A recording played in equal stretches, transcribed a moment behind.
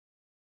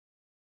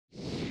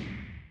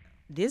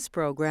This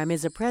program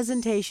is a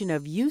presentation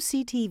of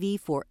UCTV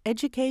for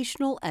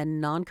educational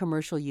and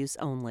non-commercial use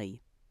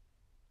only.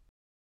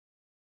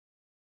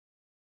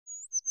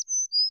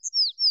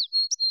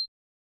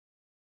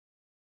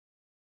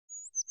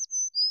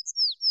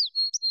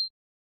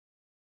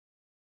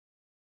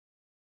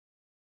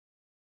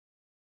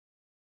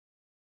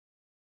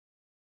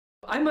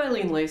 I'm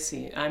Eileen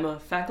Lacey. I'm a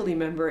faculty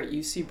member at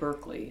UC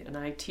Berkeley, and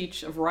I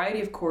teach a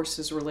variety of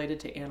courses related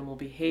to animal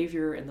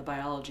behavior and the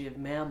biology of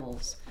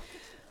mammals.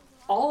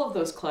 All of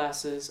those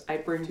classes I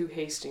bring to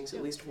Hastings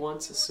at least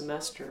once a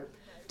semester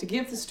to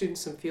give the students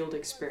some field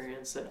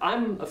experience.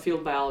 I'm a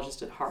field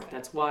biologist at heart.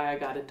 That's why I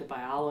got into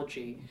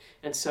biology.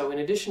 And so in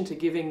addition to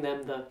giving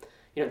them the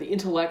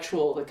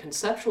intellectual, the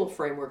conceptual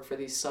framework for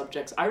these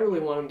subjects, I really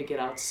want them to get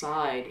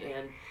outside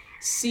and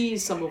see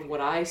some of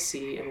what I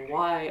see and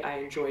why I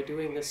enjoy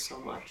doing this so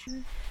much.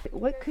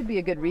 What could be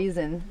a good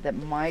reason that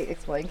might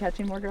explain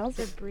catching more girls?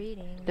 They're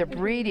breeding. They're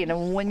breeding,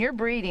 and when you're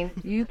breeding,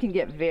 you can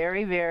get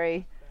very,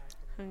 very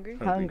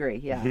hungry.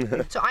 Yeah.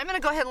 So I'm going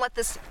to go ahead and let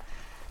this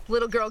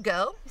little girl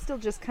go. He's still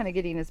just kind of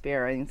getting his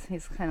bearings.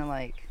 He's kind of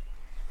like,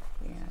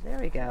 yeah, there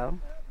we go.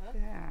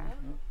 Yeah.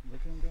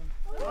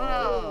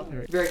 Oh.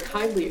 Very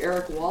kindly,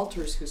 Eric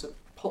Walters, who's a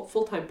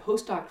full-time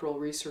postdoctoral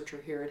researcher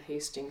here at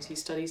Hastings. He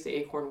studies the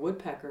acorn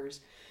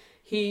woodpeckers.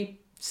 He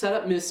set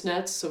up mist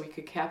nets so he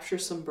could capture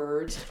some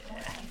birds.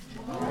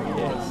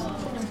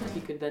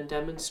 He could then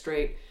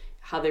demonstrate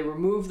how they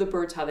remove the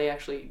birds, how they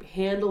actually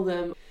handle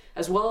them,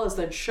 as well as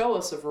then show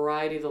us a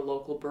variety of the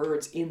local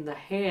birds in the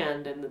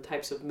hand and the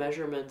types of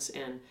measurements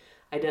and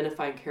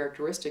identifying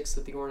characteristics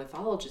that the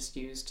ornithologists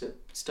use to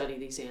study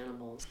these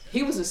animals.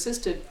 He was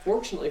assisted,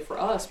 fortunately for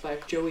us, by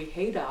Joey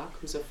Haydock,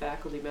 who's a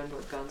faculty member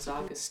at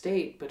Gonzaga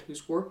State, but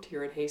who's worked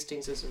here at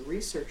Hastings as a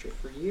researcher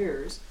for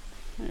years.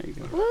 There you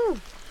go. Woo!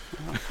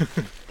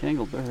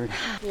 Tangled bird.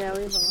 Yeah,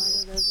 we have a lot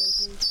of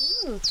those,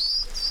 I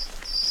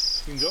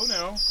think. You can go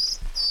now.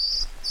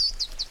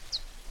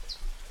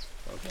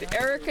 Okay.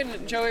 Eric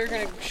and Joey are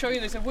going to show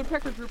you, there's a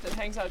woodpecker group that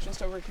hangs out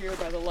just over here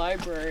by the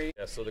library.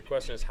 Yeah, so the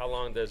question is, how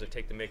long does it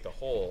take to make the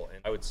hole? And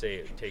I would say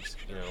it takes,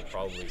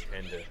 probably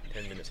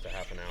 10 minutes to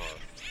half an hour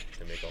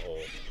to make a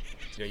hole.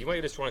 You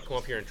might just want to come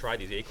up here and try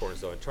these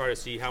acorns, though, and try to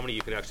see how many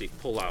you can actually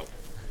pull out.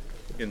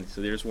 And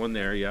so there's one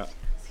there, yeah.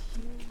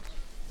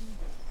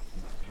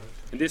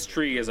 And this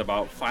tree is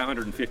about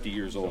 550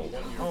 years old.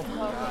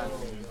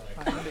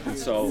 And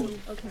so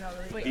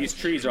these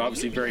trees are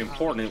obviously very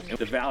important.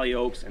 The valley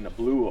oaks and the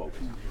blue oaks.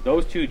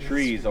 Those two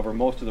trees over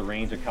most of the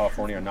range of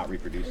California are not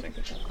reproducing.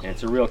 And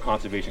it's a real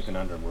conservation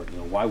conundrum where,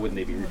 why wouldn't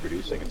they be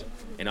reproducing?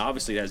 And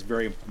obviously it has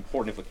very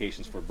important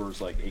implications for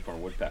birds like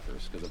acorn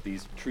woodpeckers, because if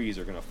these trees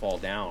are going to fall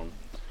down,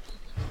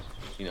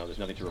 there's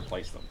nothing to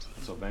replace them.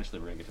 So eventually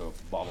we're going to get to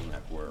a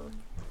bottleneck where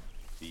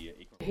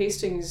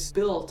Hastings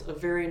built a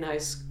very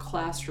nice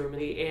classroom,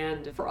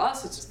 and for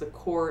us it's just the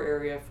core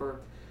area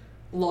for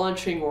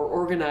launching or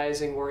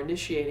organizing or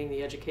initiating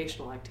the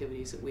educational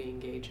activities that we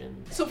engage in.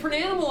 So for an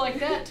animal like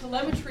that,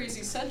 telemetry is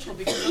essential,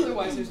 because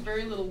otherwise there's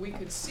very little we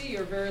could see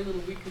or very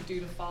little we could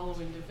do to follow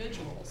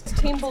individuals.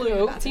 Team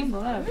Blue. Team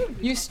Blue.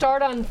 You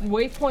start on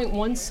waypoint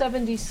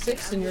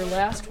 176 and your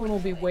last one will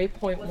be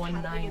waypoint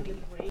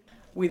 190.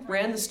 We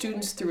ran the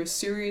students through a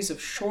series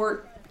of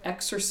short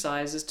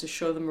exercises to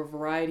show them a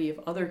variety of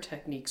other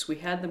techniques. We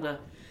had them a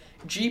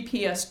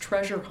GPS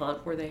treasure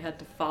hunt where they had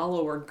to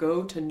follow or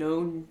go to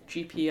known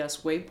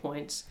GPS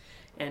waypoints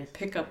and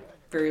pick up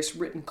various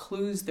written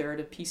clues there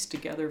to piece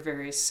together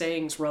various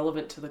sayings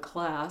relevant to the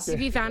class.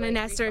 If you found a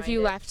nest or if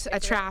you left a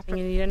trap and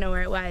you didn't know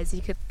where it was,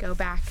 you could go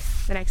back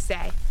the next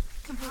day.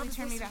 Completely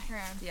turn me back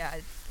around. Yeah.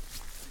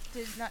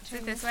 Did not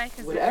turn this way?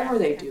 Whatever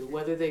they do,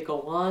 whether they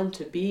go on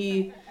to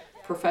be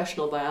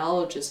professional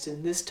biologists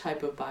in this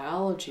type of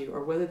biology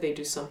or whether they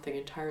do something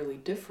entirely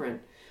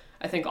different,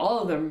 I think all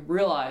of them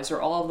realize,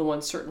 or all of the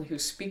ones certainly who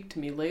speak to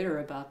me later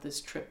about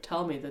this trip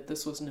tell me that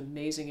this was an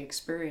amazing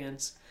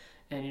experience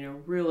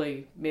and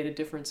really made a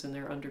difference in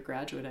their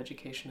undergraduate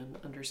education and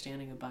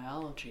understanding of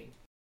biology.